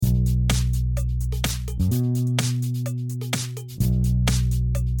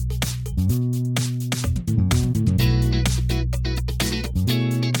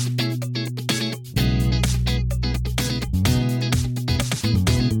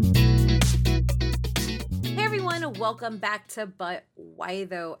welcome back to But Why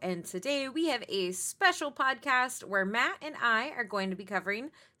Though? And today we have a special podcast where Matt and I are going to be covering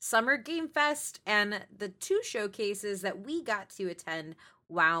Summer Game Fest and the two showcases that we got to attend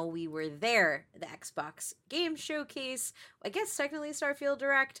while we were there. The Xbox Game Showcase, I guess technically Starfield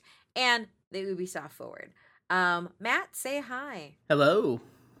Direct, and the Ubisoft Forward. Matt, say hi. Hello.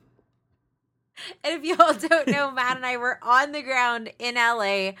 And if y'all don't know, Matt and I were on the ground in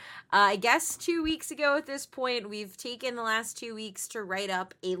LA, I guess 2 weeks ago at this point. We've taken the last 2 weeks to write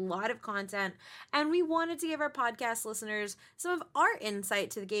up a lot of content, and we wanted to give our podcast listeners some of our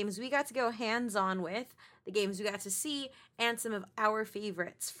insight to the games we got to go hands-on with, the games we got to see, and some of our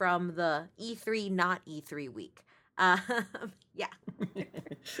favorites from the E3, not E3 week. Yeah.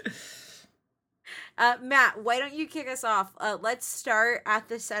 Matt, why don't you kick us off? Let's start at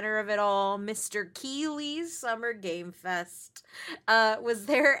the center of it all, Mr. Keeley's Summer Game Fest. Was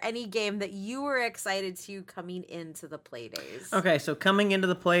there any game that you were excited to coming into the play days? Okay, so coming into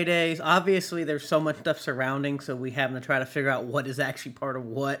the play days, obviously there's so much stuff surrounding, so we have to try to figure out what is actually part of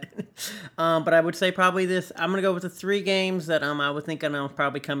what. But I would say probably this, I'm going to go with the three games that I was thinking I was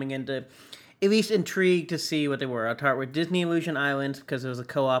probably coming into at least intrigued to see what they were. I'll start with Disney Illusion Island, because it was a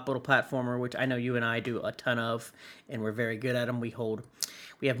co-op little platformer, which I know you and I do a ton of, and we're very good at them. We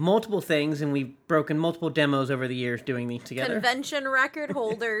have multiple things, and we've broken multiple demos over the years doing these together. Convention record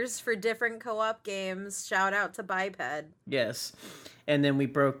holders for different co-op games. Shout out to Biped. Yes. And then we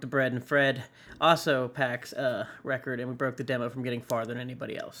broke the Bread and Fred also PAX record, and we broke the demo from getting farther than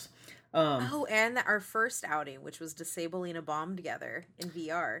anybody else. And our first outing, which was disabling a bomb together in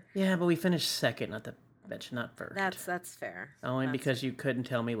VR. Yeah, but we finished second, not first. That's fair. Only because you couldn't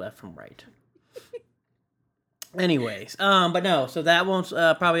tell me left from right. Anyways, but no, so that one's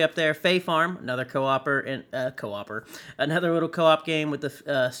probably up there. Fae Farm, another another little co-op game with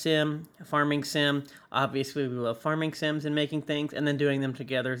the farming sim. Obviously, we love farming sims and making things, and then doing them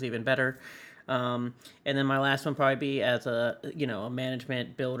together is even better. And then my last one probably be as a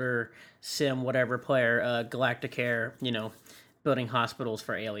management builder sim whatever player, Galacticare, building hospitals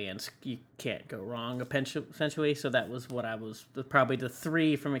for aliens. You can't go wrong essentially. So that was what I was probably the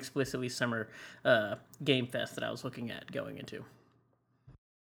three from explicitly Summer Game Fest that I was looking at going into.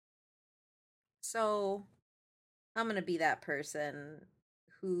 So I'm gonna be that person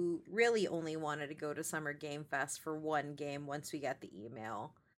who really only wanted to go to Summer Game Fest for one game once we got the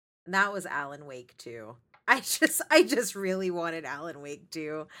email. And that was Alan Wake 2. I just really wanted Alan Wake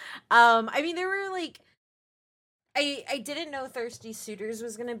 2. I mean, there were I didn't know Thirsty Suitors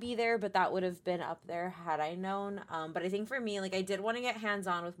was gonna be there, but that would have been up there had I known. But I think for me, I did want to get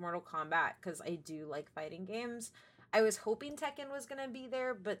hands-on with Mortal Kombat because I do like fighting games. I was hoping Tekken was gonna be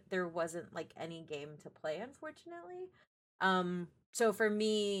there, but there wasn't any game to play, unfortunately. So for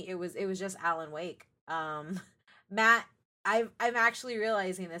me, it was just Alan Wake. Matt, I'm actually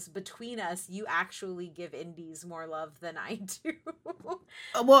realizing this. Between us, you actually give indies more love than I do.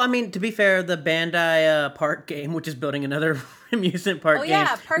 Well, I mean, to be fair, the Bandai Park game, which is building another amusement park game.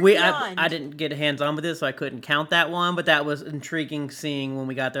 Park Beyond. I didn't get hands-on with it, so I couldn't count that one, but that was intriguing seeing when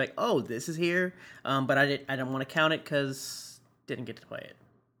we got there, this is here. But I didn't want to count it because didn't get to play it.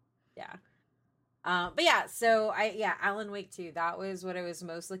 Yeah. But yeah, so Alan Wake 2, that was what I was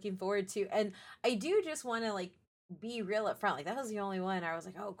most looking forward to. And I do just want to be real up front. That was the only one I was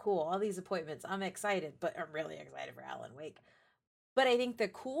oh cool, all these appointments, I'm excited, but I'm really excited for Alan Wake. But I think the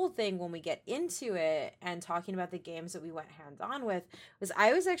cool thing when we get into it and talking about the games that we went hands-on with was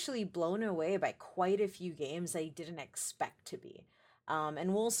I was actually blown away by quite a few games I didn't expect to be.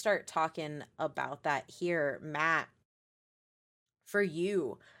 And we'll start talking about that here. Matt, for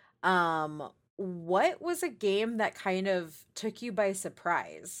you, what was a game that kind of took you by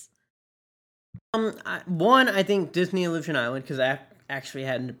surprise? One, I think Disney Illusion Island, because that actually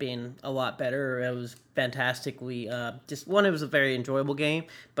hadn't been a lot better. It was fantastically, it was a very enjoyable game,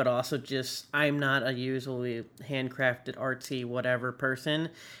 but also I'm not a usually handcrafted, artsy, whatever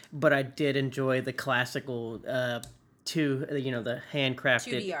person, but I did enjoy the classical, the handcrafted,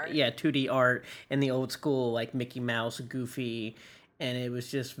 2D art. 2D art, and the old school, Mickey Mouse, Goofy, and it was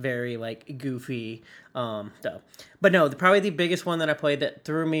just very goofy stuff. But no, probably the biggest one that I played that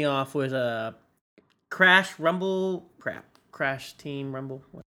threw me off was Crash Team Rumble. Crash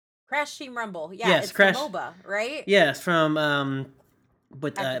Team Rumble. Yeah, yes, it's Crash, the MOBA, right? Yes, from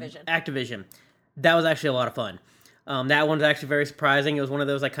Activision. That was actually a lot of fun. That one's actually very surprising. It was one of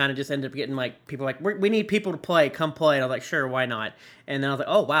those I kind of just ended up getting people we need people to play, come play. And I was sure, why not? And then I was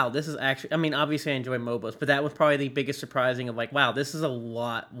oh wow, this is actually, I mean, obviously I enjoy MOBAs, but that was probably the biggest surprising of wow, this is a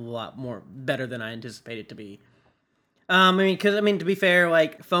lot more better than I anticipated it to be. To be fair,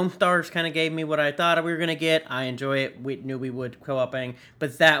 like Foam Stars kind of gave me what I thought we were gonna get. I enjoy it. We knew we would co-oping,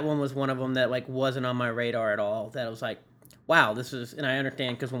 but that one was one of them that like wasn't on my radar at all. That was like, wow, this is, and I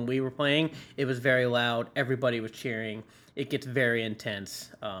understand because when we were playing, it was very loud. Everybody was cheering. It gets very intense.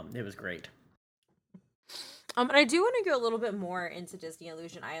 It was great. And I do want to go a little bit more into Disney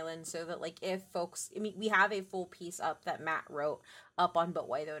Illusion Island so that, like, if folks, I mean, we have a full piece up that Matt wrote up on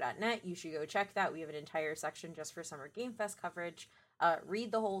butwhytho.net. You should go check that. We have an entire section just for Summer Game Fest coverage.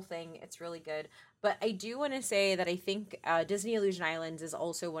 Read the whole thing, it's really good. But I do want to say that I think Disney Illusion Islands is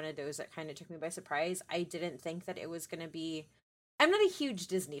also one of those that kind of took me by surprise. I didn't think that it was going to be. I'm not a huge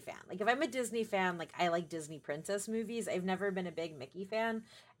Disney fan. Like, if I'm a Disney fan, like, I like Disney princess movies. I've never been a big Mickey fan.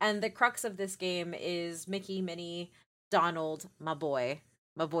 And the crux of this game is Mickey, Minnie, Donald, my boy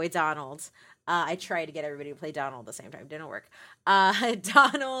Donald. I tried to get everybody to play Donald at the same time, didn't work.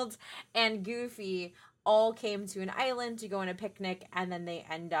 Donald and Goofy all came to an island to go on a picnic, and then they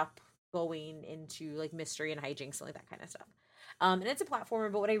end up going into like mystery and hijinks and like that kind of stuff. And it's a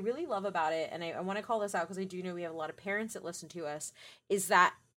platformer, but what I really love about it, and I want to call this out because I do know we have a lot of parents that listen to us, is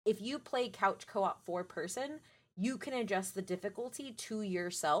that if you play couch co-op 4 person, you can adjust the difficulty to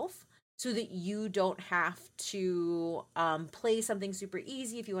yourself so that you don't have to play something super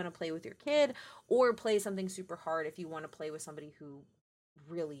easy if you want to play with your kid, or play something super hard if you want to play with somebody who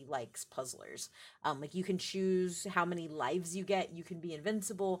really likes puzzlers. Like, you can choose how many lives you get. You can be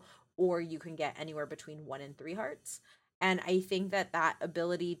invincible, or you can get anywhere between 1 and 3 hearts. And I think that that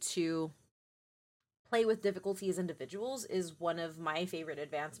ability to play with difficulty as individuals is one of my favorite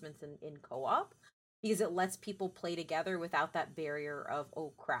advancements in co-op, because it lets people play together without that barrier of,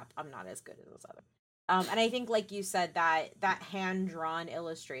 oh crap, I'm not as good as this other. And I think, like you said, that hand drawn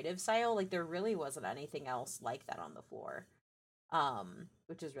illustrative style, like, there really wasn't anything else like that on the floor,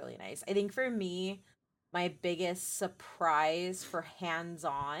 which is really nice. I think for me, my biggest surprise for hands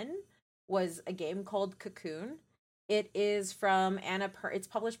on was a game called Cocoon. It is from It's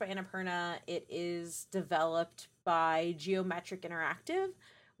published by Annapurna. It is developed by Geometric Interactive,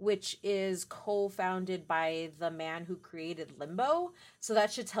 which is co-founded by the man who created Limbo. So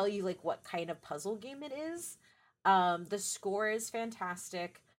that should tell you like what kind of puzzle game it is. The score is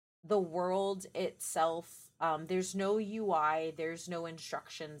fantastic. The world itself, there's no UI, there's no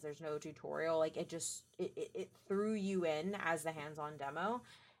instructions, there's no tutorial. Like, it threw you in as the hands-on demo,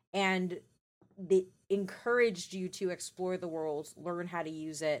 and they encouraged you to explore the world, learn how to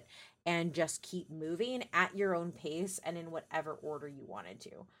use it, and just keep moving at your own pace and in whatever order you wanted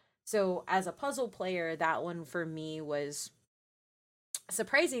to. So as a puzzle player, that one for me was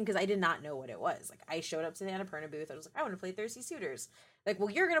surprising because I did not know what it was. Like, I showed up to the Annapurna booth. I was like, I want to play Thirsty Suitors. Like, well,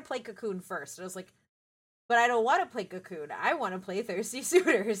 you're gonna play Cocoon first. And I was like, but I don't want to play Cocoon. I want to play Thirsty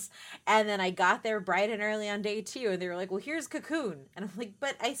Suitors. And then I got there bright and early on day 2, and they were like, well, here's Cocoon. And I'm like,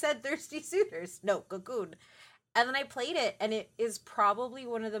 but I said Thirsty Suitors. No, Cocoon. And then I played it, and it is probably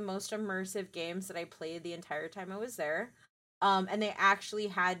one of the most immersive games that I played the entire time I was there. And they actually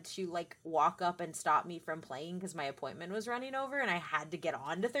had to like walk up and stop me from playing because my appointment was running over, and I had to get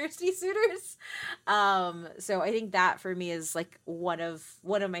on to Thirsty Suitors. So I think that for me is like one of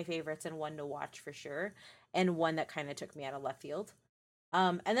my favorites, and one to watch for sure, and one that kind of took me out of left field.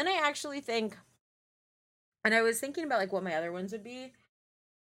 And then I actually think, and I was thinking about like what my other ones would be.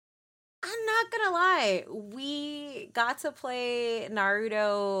 I'm not gonna lie. We got to play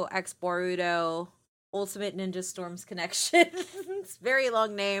Naruto X Boruto Ultimate Ninja Storms Connection. It's a very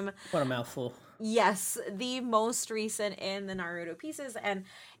long name. What a mouthful. Yes, the most recent in the Naruto pieces. And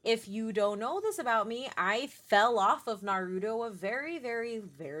if you don't know this about me, I fell off of Naruto a very, very,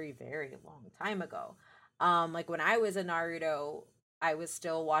 very, very long time ago. Like, when I was in Naruto, I was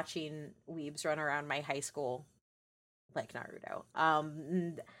still watching weebs run around my high school like Naruto.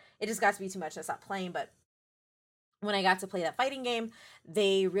 It just got to be too much. I stopped playing, but when I got to play that fighting game,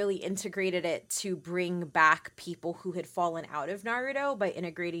 they really integrated it to bring back people who had fallen out of Naruto by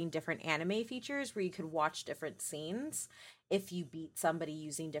integrating different anime features where you could watch different scenes if you beat somebody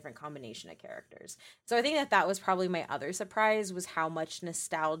using different combination of characters. So I think that that was probably my other surprise, was how much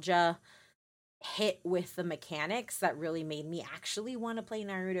nostalgia hit with the mechanics that really made me actually want to play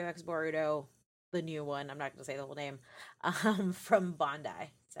Naruto X Boruto, the new one. I'm not going to say the whole name, from Bandai.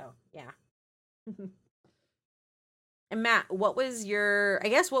 So yeah. And Matt, what was your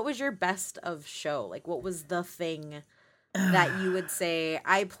best of show? Like, what was the thing that you would say,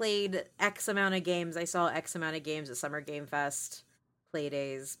 I played X amount of games, I saw X amount of games at Summer Game Fest play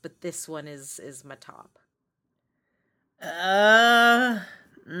days, but this one is my top. Uh,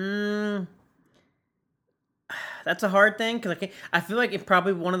 mm, that's a hard thing because I feel like it's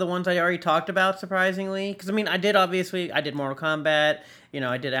probably one of the ones I already talked about surprisingly. Because I mean, I did Mortal Kombat.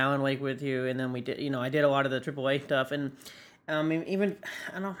 I did Alan Wake with you, and then we did I did a lot of the AAA stuff, and I mean even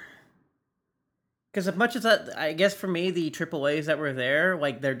I don't know. Because as much as I guess for me, the AAAs that were there,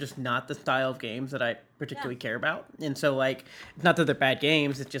 like they're just not the style of games that I Yeah. particularly care about, and so like, it's not that they're bad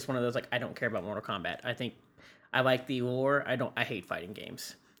games. It's just one of those like I don't care about Mortal Kombat. I think I like the lore. I don't. I hate fighting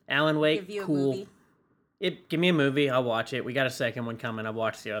games. Alan Give Wake, you a cool. movie. Give me a movie, I'll watch it. We got a second one coming. I'll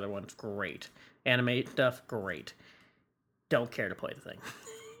watch the other ones. Great. Anime stuff, great. Don't care to play the thing.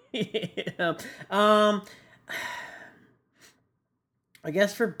 Yeah. I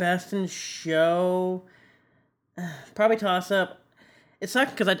guess for best in show, probably toss up. It's not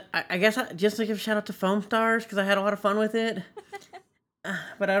because I guess just to give a shout out to Foam Stars because I had a lot of fun with it.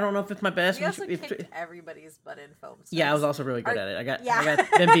 But I don't know if it's my best. We also kicked everybody's butt in Foam Yeah, I was Stars. also really good at it. I Yeah. got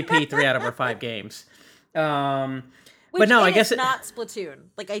MVP 3 out of our 5 games. But Which no, I it guess is not Splatoon.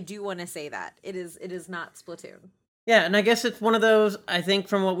 Like I do want to say that. It is not Splatoon. yeah, and I guess it's one of those. I think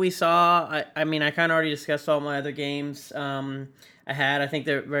from what we saw, I mean, I kind of already discussed all my other games. I had. I think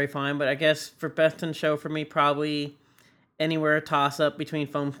they're very fine, but I guess for best in show for me, probably anywhere a toss up between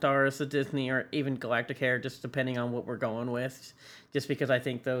Foam Stars, the Disney, or even Galactic Hair, just depending on what we're going with. Just because I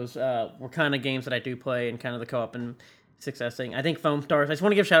think those were kind of games that I do play and kind of the co op and success thing. I think Foam Stars. I just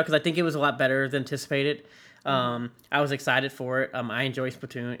want to give a shout out because I think it was a lot better than anticipated. I was excited for it. I enjoy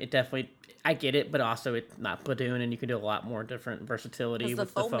Splatoon. It definitely, I get it, but also it's not Splatoon, and you can do a lot more different versatility Because the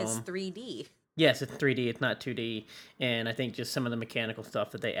with the foam is foam. 3D. Yes, it's 3D. It's not 2D, and I think just some of the mechanical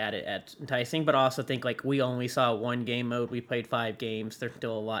stuff that they added at enticing. But I also think like we only saw one game mode. We played 5 games. There's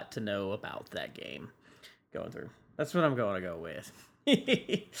still a lot to know about that game going through. That's what I'm going to go with.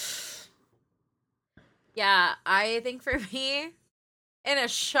 Yeah, I think for me, in a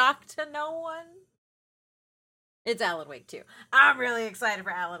shock to no one, it's Alan Wake 2. I'm really excited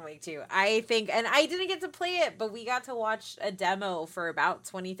for Alan Wake 2. I think, and I didn't get to play it, but we got to watch a demo for about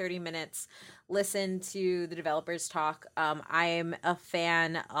 20-30 minutes, listen to the developers talk. I'm a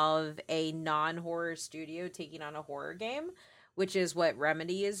fan of a non horror studio taking on a horror game, which is what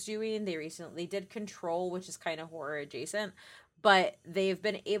Remedy is doing. They recently did Control, which is kind of horror adjacent, but they've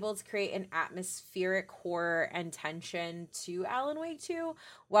been able to create an atmospheric horror and tension to Alan Wake 2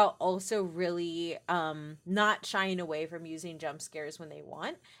 while also really not shying away from using jump scares when they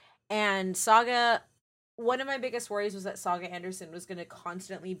want. And Saga, one of my biggest worries was that Saga Anderson was going to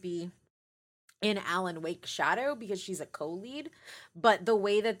constantly be in Alan Wake's shadow because she's a co-lead, but the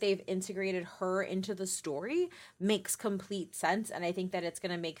way that they've integrated her into the story makes complete sense, and I think that it's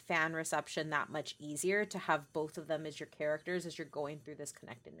going to make fan reception that much easier to have both of them as your characters as you're going through this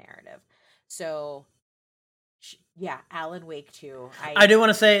connected narrative. So yeah, Alan Wake too. I do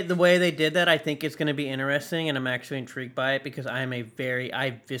want to say the way they did that, I think it's going to be interesting, and I'm actually intrigued by it because I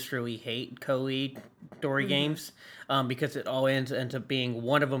viscerally hate co-lead story games because it all ends up being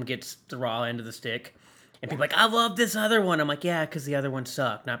one of them gets the raw end of the stick. And people are like, I love this other one. I'm like, yeah, because the other one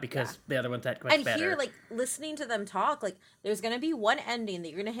sucked, not because the other one's that much and better. here, like listening to them talk, like there's gonna be one ending that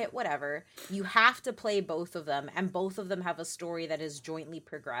you're gonna hit whatever. You have to play both of them, and both of them have a story that is jointly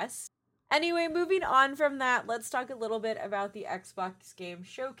progressed. Anyway, moving on from that, let's talk a little bit about the Xbox Game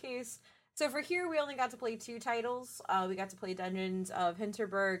Showcase. So for here, we only got to play 2 titles. We got to play Dungeons of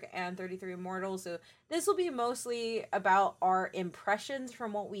Hinterberg and 33 Immortals. So this will be mostly about our impressions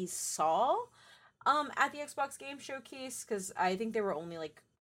from what we saw at the Xbox Game Showcase, because I think there were only like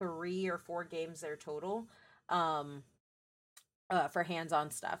 3 or 4 games there total for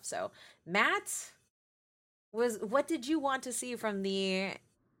hands-on stuff. So Matt, what did you want to see from the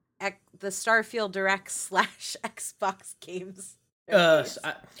Starfield Direct slash Xbox games showcase?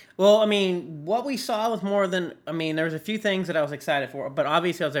 Well, I mean, what we saw was more than. I mean, there was a few things that I was excited for, but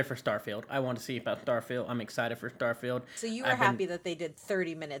obviously I was there for Starfield. I want to see about Starfield. I'm excited for Starfield. So you were happy that they did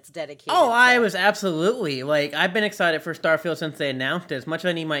 30 minutes dedicated. Oh, I was absolutely like I've been excited for Starfield since they announced it. As much as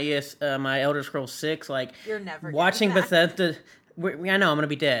I need my Elder Scrolls 6, like you're never watching Bethesda. I know I'm gonna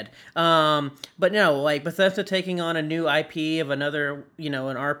be dead. But no, like Bethesda taking on a new IP of another, an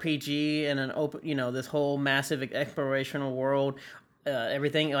RPG and an open, this whole massive explorational world.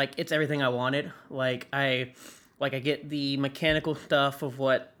 Everything like it's everything I wanted. Like I get the mechanical stuff of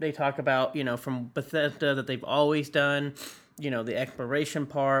what they talk about, from Bethesda that they've always done. The exploration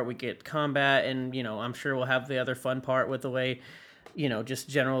part. We get combat, and I'm sure we'll have the other fun part with the way, just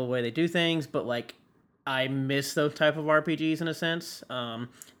general the way they do things. But like I miss those type of RPGs in a sense.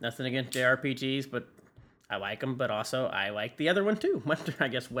 Nothing against JRPGs, but I like them, but also I like the other one too. Western, I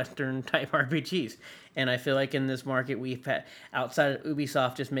guess, Western type RPGs. And I feel like in this market, we've had outside of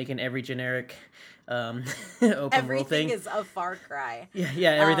Ubisoft just making every generic um, open world Everything thing. is a Far Cry. Yeah,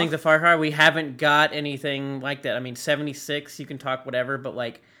 Um, everything's a Far Cry. We haven't got anything like that. I mean, 76, you can talk whatever, but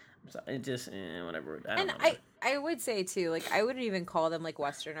like, it just whatever. I don't and know, man. I would say too, like I wouldn't even call them like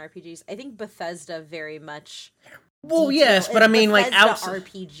Western RPGs. I think Bethesda very much Well, yes, but I mean, like Bethesda outside.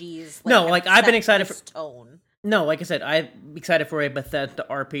 RPGs like No, have like I've been set excited for. this tone. No, like I said, I'm excited for a Bethesda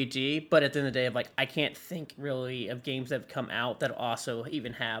RPG, but at the end of the day, like I can't think really of games that have come out that also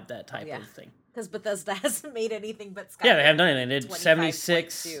even have that Oh type yeah, of thing. because Bethesda hasn't made anything but Yeah, they Skyrim haven't done it. They did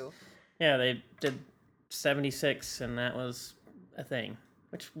 76. 25.2. Yeah, they did 76, and that was a thing.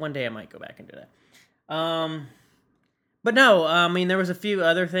 Which one day I might go back and do that. But no, I mean there was a few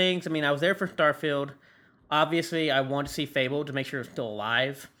other things. I mean I was there for Starfield. Obviously, I want to see Fable to make sure it's still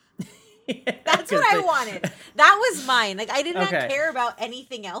alive. That's what I wanted. That was mine. Like I did not Okay. care about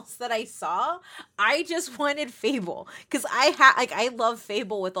anything else that I saw. I just wanted Fable because I love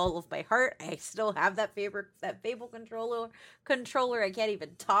Fable with all of my heart. I still have that Fable controller. I can't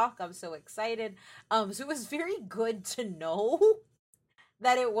even talk. I'm so excited. So it was very good to know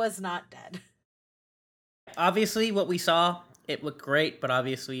that it was not dead. Obviously, what we saw, it looked great, but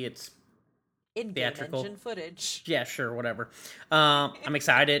obviously it's In-game theatrical. engine footage. Yeah, sure, whatever. I'm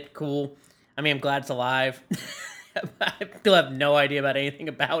excited. Cool. I mean, I'm glad it's alive. I still have no idea about anything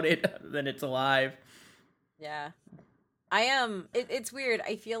about it other than it's alive. Yeah. I am. It's weird.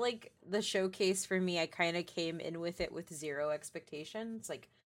 I feel like the showcase for me, I kind of came in with it with zero expectations, like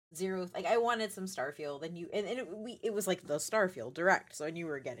zero. Like I wanted some Starfield, and it was like the Starfield direct, so I knew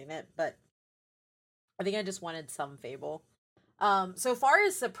we were getting it. But I think I just wanted some Fable. So far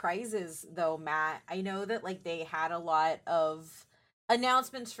as surprises though, Matt, I know that like they had a lot of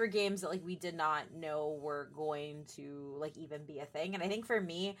announcements for games that like we did not know were going to like even be a thing. And I think for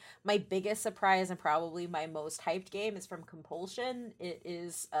me, my biggest surprise and probably my most hyped game is from Compulsion. It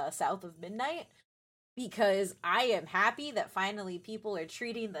is South of Midnight because I am happy that finally people are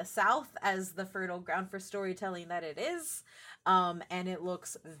treating the South as the fertile ground for storytelling that it is. And it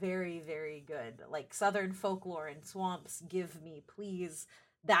looks very, very good. Like Southern folklore and swamps, give me, please.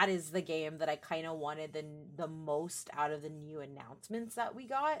 That is the game that I kind of wanted the most out of the new announcements that we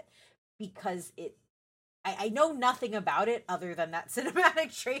got because I know nothing about it other than that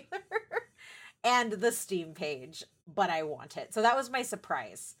cinematic trailer and the Steam page, but I want it. So that was my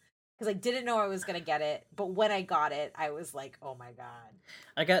surprise because I didn't know I was gonna get it, but when I got it, I was like, "Oh my god!"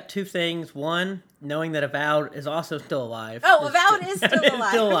 I got two things. One, knowing that Avowed is also still alive. Oh, Avowed is still It's alive.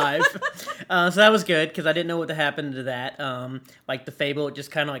 still alive. So that was good because I didn't know what happened to that. Like the Fable, it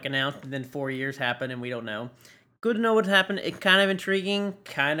just kind of like announced, and then 4 years happened, and we don't know. Good to know what happened. It's kind of intriguing.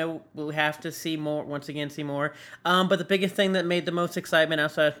 Kind of, we'll have to see more. Once again, see more. But the biggest thing that made the most excitement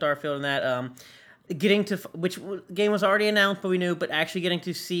outside of Starfield and that, getting to which game was already announced, but we knew, but actually getting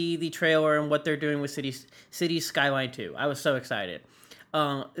to see the trailer and what they're doing with Cities Skyline 2. I was so excited.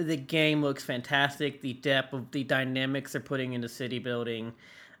 The game looks fantastic. The depth of the dynamics they're putting into city building.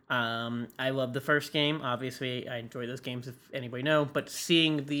 I love the first game. Obviously, I enjoy those games if anybody know. But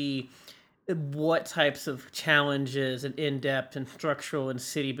seeing the what types of challenges and in depth and structural and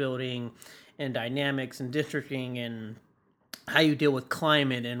city building and dynamics and districting and how you deal with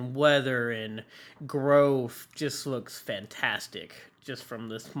climate and weather and growth just looks fantastic just from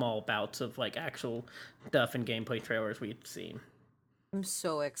the small bouts of like actual stuff and gameplay trailers we've seen. I'm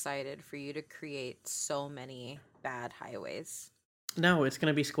so excited for you to create so many bad highways. No, it's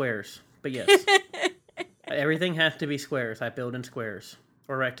going to be squares. But yes, everything has to be squares. I build in squares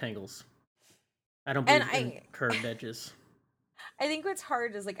or rectangles. I don't And believe in curved edges. I think what's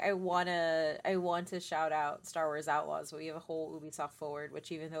hard is like I want to shout out Star Wars Outlaws. We have a whole Ubisoft Forward,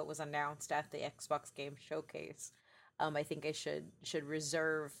 which even though it was announced at the Xbox Game Showcase, I think I should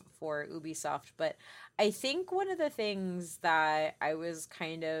reserve for Ubisoft. But I think one of the things that I was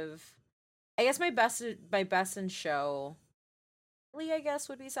kind of, I guess my best in show, really, I guess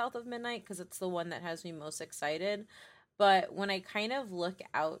would be South of Midnight because it's the one that has me most excited. But when I kind of look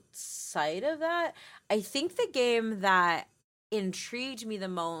outside of that, I think the game that intrigued me the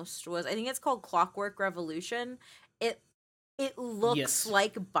most was I think it's called Clockwork Revolution. It it looks Yes.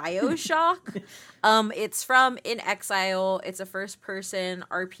 like BioShock. It's from In Exile. It's a first person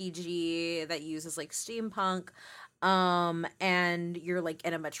RPG that uses like steampunk. And you're like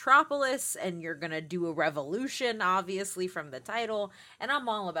in a metropolis and you're gonna do a revolution, obviously, from the title. And I'm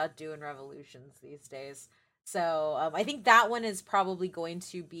all about doing revolutions these days. So I think that one is probably going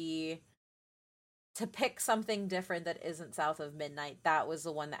to be to pick something different that isn't South of Midnight. That was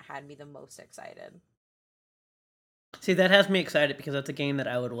the one that had me the most excited. See, that has me excited because that's a game that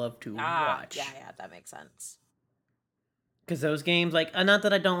I would love to Ah, yeah, watch. yeah, that makes sense. Because those games, like, not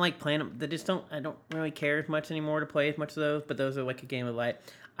that I don't like playing them, they just don't. I don't really care as much anymore to play as much of those. But those are like a game of like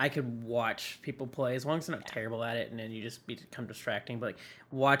I could watch people play as long as they're not Yeah, terrible at it, and then you just become distracting. But like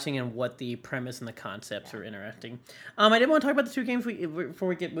watching and what the premise and the concepts yeah. are interesting. I did want to talk about the two games we before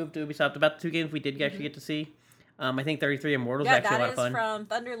we get moved to Ubisoft. About the two games we did actually Hmm. get to see. I think 33 Immortals is Yeah, actually a that lot of is fun. from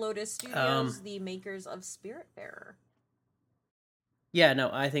Thunder Lotus Um, Studios, the makers of Spiritfarer. yeah,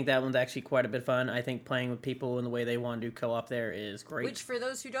 no, I think that one's actually quite a bit of fun. I think playing with people and the way they want to do co-op there is Which, great. for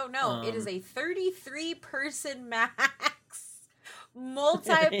those who don't know, it is Um, a 33 person max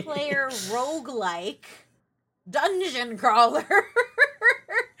multiplayer roguelike dungeon crawler.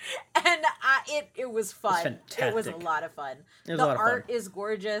 And it was it's fun. It was a fantastic. lot of fun. It was a The lot of fun. art is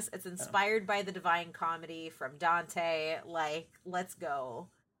gorgeous. It's inspired by the Divine Comedy from Dante. Like, let's go.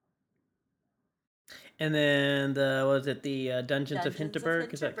 And then the was it the Dungeons of Dungeons of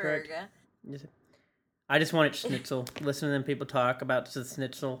Hinterberg? Is that correct? Hinterberg. I just wanted Schnitzel. Listen to them people talk about the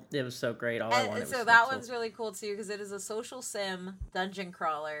Schnitzel. It was so great. All I And wanted was so that Schnitzel. one's really cool too because it is a social sim dungeon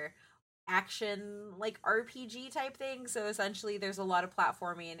crawler action like RPG type thing. So essentially there's a lot of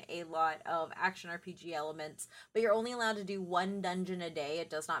platforming and a lot of action RPG elements, but you're only allowed to do one dungeon a day. It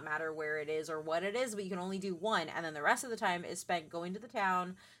does not matter where it is or what it is, but you can only do one, and then the rest of the time is spent going to the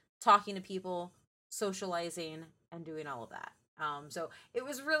town, talking to people, socializing, and doing all of that. So it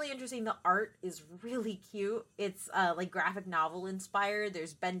was really interesting. The art is really cute. It's like graphic novel inspired.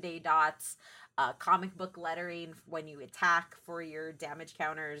 There's Ben-Day dots, comic book lettering when you attack for your damage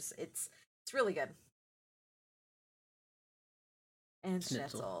counters. It's really good. And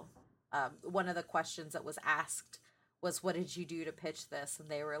Schnitzel. Schnitzel. One of the questions that was asked was, "What did you do to pitch this?" And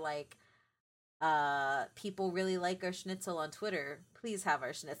they were like, "People really like our Schnitzel on Twitter. Please have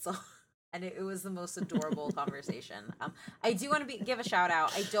our Schnitzel." And it was the most adorable conversation. I do want to give a shout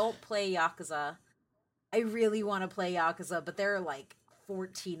out. I don't play Yakuza. I really want to play Yakuza, but there are like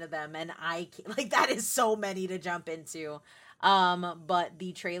 14 of them, and I can't, like that is so many to jump into. But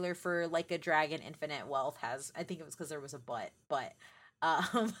the trailer for Like a Dragon Infinite Wealth has, I think it was because there was a but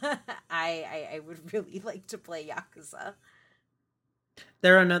um I would really like to play Yakuza.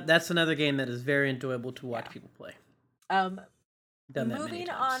 That's another game that is very enjoyable to watch Yeah. people play. Um Done that many Moving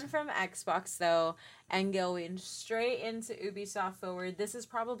times. on from Xbox though and going straight into Ubisoft Forward, this is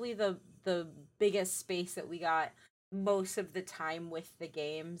probably the biggest space that we got most of the time with the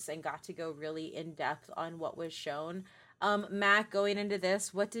games and got to go really in depth on what was shown. Matt, going into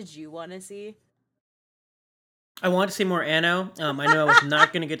this, what did you want to see? I want to see more Anno. I knew I was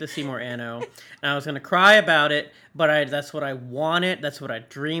not going to get to see more Anno, and I was going to cry about it. But that's what I wanted. That's what I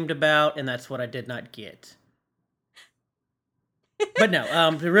dreamed about, and that's what I did not get. But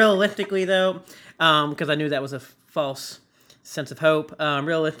no, realistically though, because I knew that was a false sense of hope.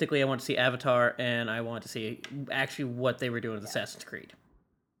 Realistically, I want to see Avatar, and I want to see actually what they were doing with Yeah. Assassin's Creed.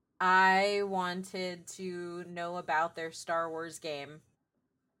 I wanted to know about their Star Wars game,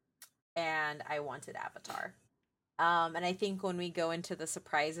 and I wanted Avatar. And I think when we go into the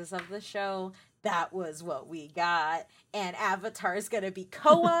surprises of the show, that was what we got. And Avatar is going to be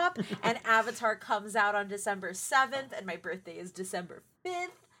co op, and Avatar comes out on December 7th, and my birthday is December 5th.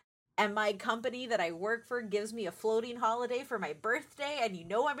 And my company that I work for gives me a floating holiday for my birthday, and you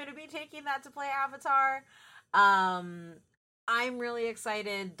know I'm going to be taking that to play Avatar. Um, I'm really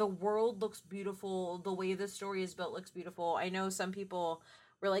excited. The world looks beautiful. The way the story is built looks beautiful. I know some people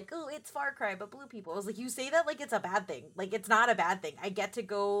were like, "Oh, it's Far Cry, but blue people." I was like, "You say that like it's a bad thing. Like it's not a bad thing. I get to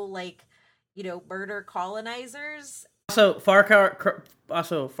go like, murder colonizers." Also Far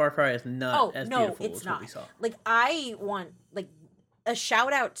Cry is not Oh, as no, beautiful it's as what we not. saw. Like I want like a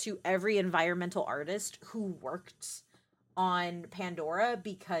shout out to every environmental artist who worked on Pandora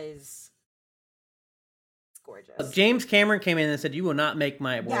because it's gorgeous. James Cameron came in and said, "You will not make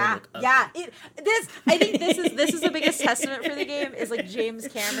my world Yeah, look yeah. ugly." I think this is the biggest testament for the game is like James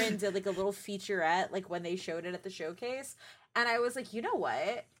Cameron did like a little featurette like when they showed it at the showcase, and I was like, you know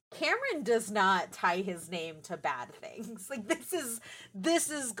what? Cameron does not tie his name to bad things. Like this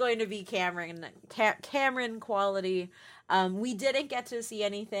is going to be Cameron quality. We didn't get to see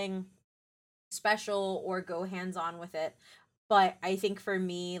anything special or go hands on with it. But I think for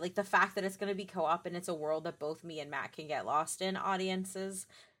me, like the fact that it's going to be co op and it's a world that both me and Matt can get lost in, audiences,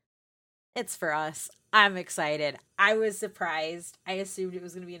 it's for us. I'm excited. I was surprised. I assumed it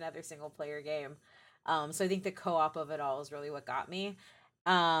was going to be another single player game. So I think the co op of it all is really what got me.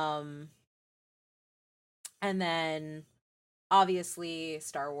 Um, and then obviously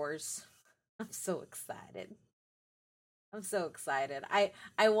Star Wars. I'm so excited. I'm so excited.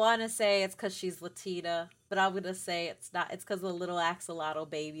 I want to say it's because she's Latina. but I'm gonna say it's not. It's because of the little axolotl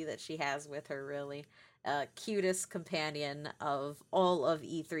baby that she has with her. Really, cutest companion of all of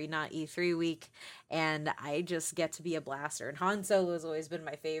E3, not E3 week, and I just get to be a blaster. And Han Solo has always been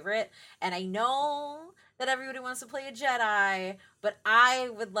my favorite, and I know that everybody wants to play a Jedi, but I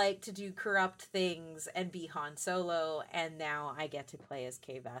would like to do corrupt things and be Han Solo, and now I get to play as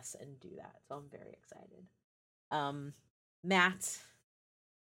Kay Vess and do that, so I'm very excited. Um, Matt,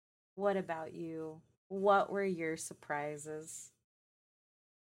 what about you? What were your surprises?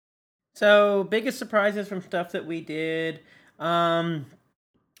 So biggest surprises from stuff that we did. Um,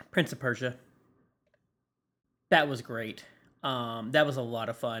 Prince of Persia. That was great. That was a lot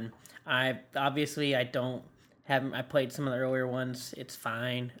of fun. I don't haven't I played some of the earlier ones. It's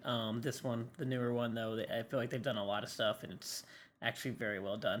fine. This one, the newer one though, I feel like they've done a lot of stuff and it's actually very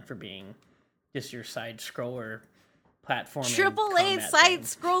well done for being just your side scroller platforming Triple A combat side thing.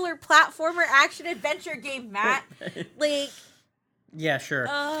 scroller platformer action adventure game, Matt. Like, Yeah, sure.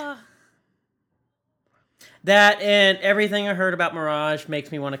 uh That and everything I heard about Mirage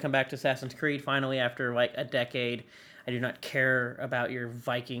makes me want to come back to Assassin's Creed finally after like a decade. I do not care about your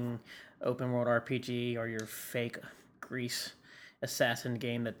Viking open world RPG or your fake Greece assassin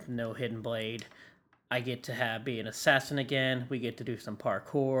game that's no hidden blade. I get to be an assassin again. We get to do some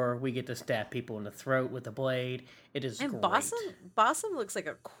parkour. We get to stab people in the throat with a blade. It is and great. Bossum looks like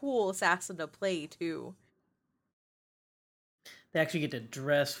a cool assassin to play too. They actually get to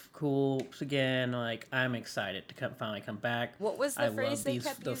dress cool again. Like I'm excited to finally come back. What was I the phrase love they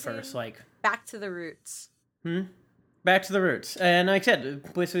kept the first using? like Back to the roots. back to the roots. And like I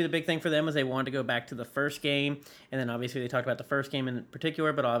said, basically the big thing for them was they wanted to go back to the first game, and then obviously they talked about the first game in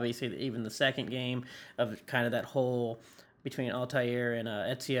particular, but obviously even the second game of kind of that whole between Altair and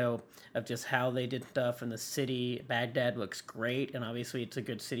Ezio of just how they did stuff. And the city Baghdad looks great, and obviously it's a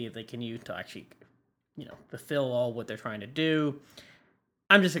good city that they can use to actually fulfill all what they're trying to do.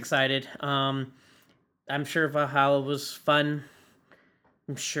 I'm just excited. I'm sure Valhalla was fun.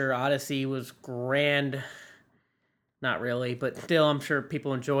 I'm sure Odyssey was grand. Not really, but still, I'm sure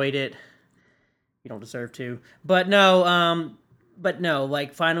people enjoyed it. You don't deserve to, but no,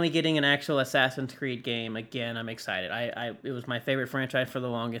 like finally getting an actual Assassin's Creed game again. I'm excited. It was my favorite franchise for the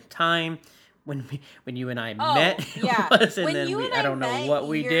longest time. When you and I Oh, met, yeah. it was, and When then you and I I don't know met, what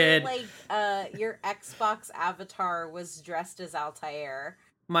we did. your Xbox avatar was dressed as Altair.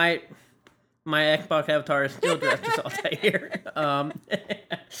 My my Xbox avatar is still dressed as Altair.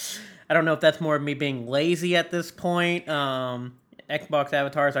 I don't know if that's more of me being lazy at this point. Xbox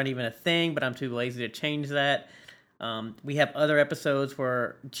avatars aren't even a thing, but I'm too lazy to change that. We have other episodes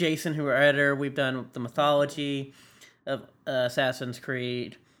where Jason, who are editor, we've done the mythology of Assassin's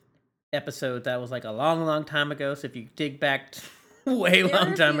Creed episode that was like a long, long time ago. So if you dig back way There are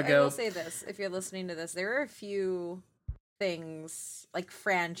long a time few, I will ago, say this, if you're listening to this, there are a few things like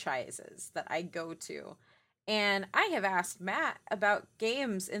franchises that I go to. And I have asked Matt about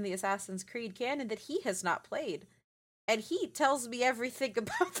games in the Assassin's Creed canon that he has not played. And he tells me everything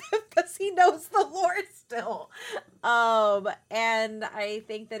about them because he knows the lore still. And I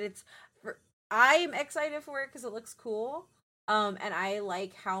think that I'm excited for it because it looks cool. And I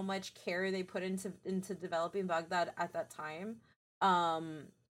like how much care they put into developing Baghdad at that time. Um,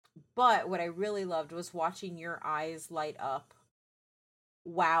 but what I really loved was watching your eyes light up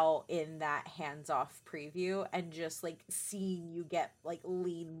while in that hands-off preview and just like seeing you get like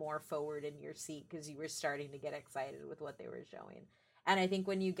lean more forward in your seat because you were starting to get excited with what they were showing. And I think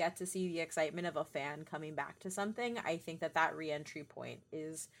when you get to see the excitement of a fan coming back to something, I think that that re-entry point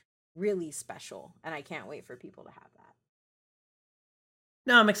is really special, and I can't wait for people to have that.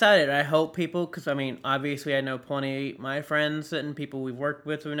 no, I'm excited. I hope people, because I mean, obviously, I know plenty of my friends and people we've worked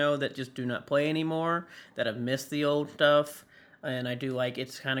with who know that just do not play anymore, that have missed the old stuff. And I do like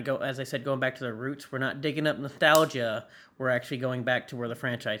it's kind of as I said, going back to the roots. We're not digging up nostalgia. We're actually going back to where the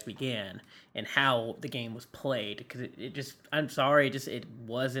franchise began and how the game was played. Because it just, I'm sorry, it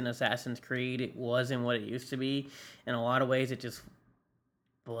wasn't Assassin's Creed. It wasn't what it used to be. In a lot of ways, it just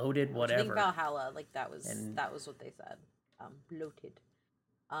bloated, Which I think whatever. Valhalla, like And that was what they said. Bloated.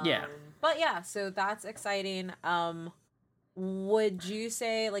 yeah, But yeah, so that's exciting. Would you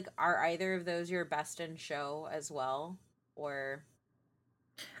say like are either of those your best in show as well, or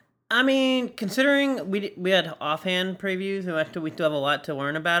I mean, considering we had offhand previews and we still have a lot to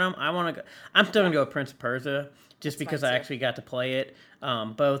learn about them, I want to go. I'm still yeah, gonna go with Prince of Persia just that's mine because I too. actually got to play it,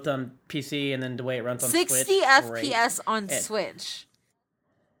 both on PC and then the way it runs on 60 Switch, great. FPS on And Switch.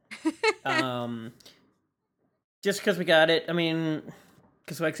 um, just because we got it, I mean,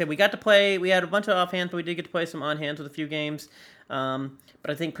 because like I said, we got to play. We had a bunch of offhands, but we did get to play some on hands with a few games. But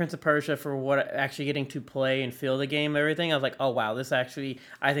I think Prince of Persia, for what actually getting to play and feel the game, and everything, I was like, oh wow, this actually,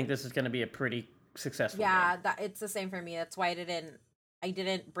 I think this is going to be a pretty successful game. Yeah, that it's the same for me. That's why I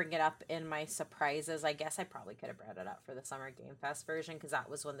didn't bring it up in my surprises. I guess I probably could have brought it up for the Summer Game Fest version because that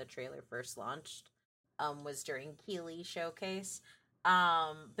was when the trailer first launched. Was during Keeley showcase.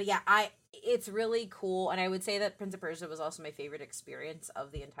 But yeah, I it's really cool, and I would say that Prince of Persia was also my favorite experience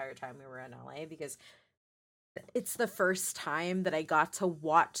of the entire time we were in LA because it's the first time that I got to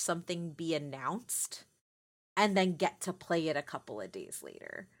watch something be announced and then get to play it a couple of days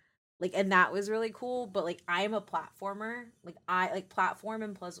later. Like, and that was really cool. But like, I'm a platformer. Like, I like platform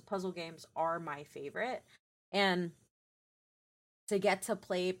and puzzle games are my favorite. And to get to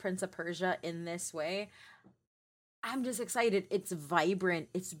play Prince of Persia in this way, I'm just excited. It's vibrant.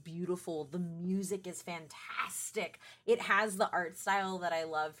 It's beautiful. The music is fantastic. It has the art style that I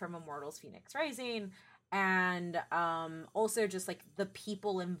love from Immortals Phoenix Rising. And also just like the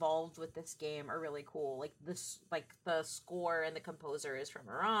people involved with this game are really cool. Like this like the score and the composer is from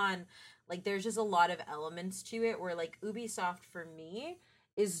Iran. Like there's just a lot of elements to it where like Ubisoft for me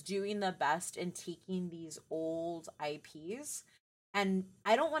is doing the best in taking these old IPs and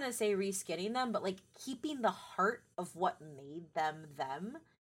I don't want to say reskinning them, but like keeping the heart of what made them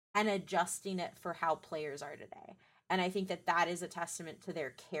and adjusting it for how players are today. And I think that that is a testament to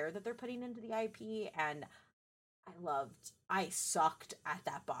their care that they're putting into the IP. And I sucked at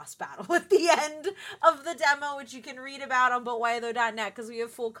that boss battle at the end of the demo, which you can read about on butwhytho.net because we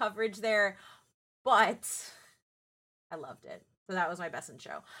have full coverage there. But I loved it. So that was my best in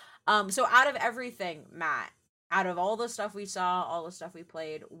show. So out of everything, Matt, out of all the stuff we saw, all the stuff we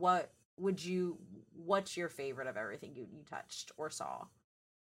played, what's your favorite of everything you touched or saw?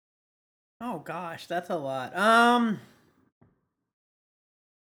 Oh gosh, that's a lot. Uh,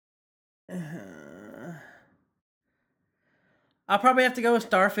 I'll probably have to go with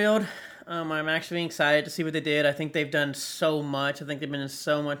Starfield. I'm actually excited to see what they did. I think they've done so much. I think they've been in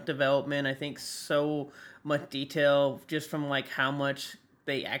so much development. I think so much detail just from like how much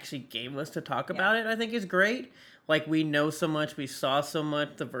they actually gave us to talk Yeah. about it. I think is great. Like we know so much, we saw so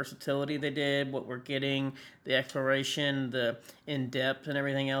much, the versatility they did, what we're getting, the exploration, the in depth, and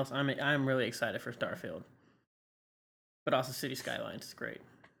everything else. I'm really excited for Starfield, but also City Skylines is great.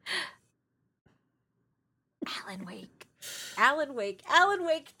 Alan Wake. Alan Wake. Alan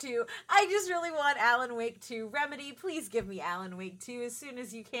Wake 2. I just really want Alan Wake 2. Remedy, please give me Alan Wake 2 as soon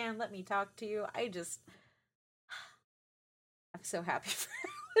as you can. Let me talk to you. I'm so happy for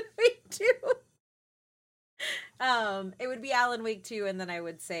Alan Wake 2. It would be Alan Wake 2, and then I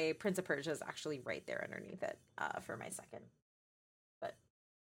would say Prince of Persia is actually right there underneath it, for my second. But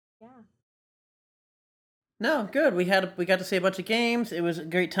yeah. No, good. We got to see a bunch of games. It was a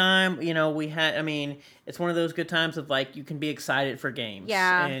great time. You know, we had. I mean, it's one of those good times of like you can be excited for games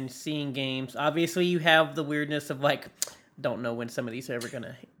Yeah. and seeing games. Obviously, you have the weirdness of like, don't know when some of these are ever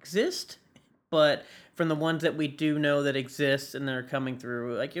gonna exist, but from the ones that we do know that exist and they're coming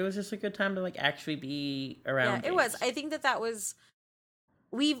through, like it was just a good time to like actually be Yeah, around it was. games. I think that that was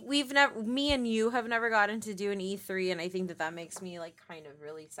we've never me and you have never gotten to do an E3 and I think that that makes me like kind of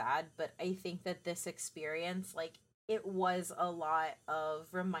really sad, but I think that this experience like it was a lot of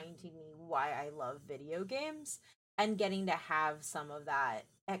reminding me why I love video games and getting to have some of that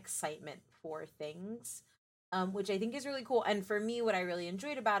excitement for things, which I think is really cool. And for me what I really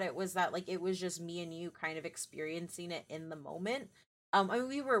enjoyed about it was that like it was just me and you kind of experiencing it in the moment. I mean,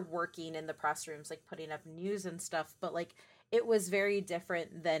 we were working in the press rooms like putting up news and stuff, but like it was very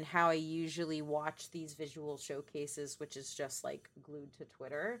different than how I usually watch these visual showcases, which is just like glued to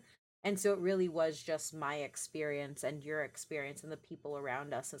Twitter. And so it really was just my experience and your experience and the people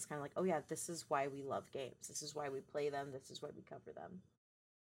around us. It's kind of like, oh, yeah, this is why we love games. This is why we play them. This is why we cover them.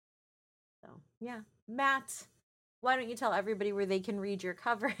 So, yeah. Matt, why don't you tell everybody where they can read your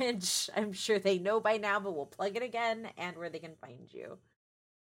coverage? I'm sure they know by now, but we'll plug it again and where they can find you.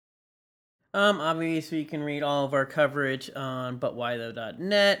 Obviously, you can read all of our coverage on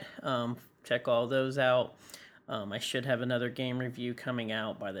butwhytho.net. Check all those out. I should have another game review coming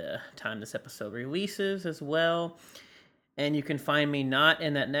out by the time this episode releases as well. And you can find me not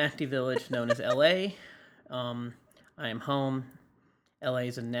in that nasty village known as LA. I am home. LA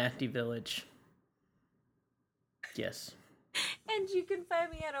is a nasty village. Yes. And you can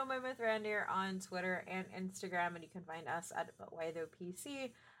find me at Oh My Myth Randir on Twitter and Instagram, and you can find us at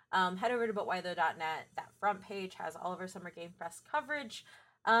ButWhyThoPC. Head over to ButWhyTho.net. That front page has all of our Summer Game Fest coverage.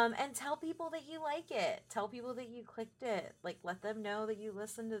 And tell people that you like it. Tell people that you clicked it. Like, let them know that you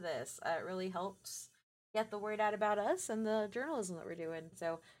listened to this. It really helps get the word out about us and the journalism that we're doing.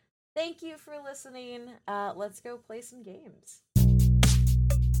 So thank you for listening. Let's go play some games.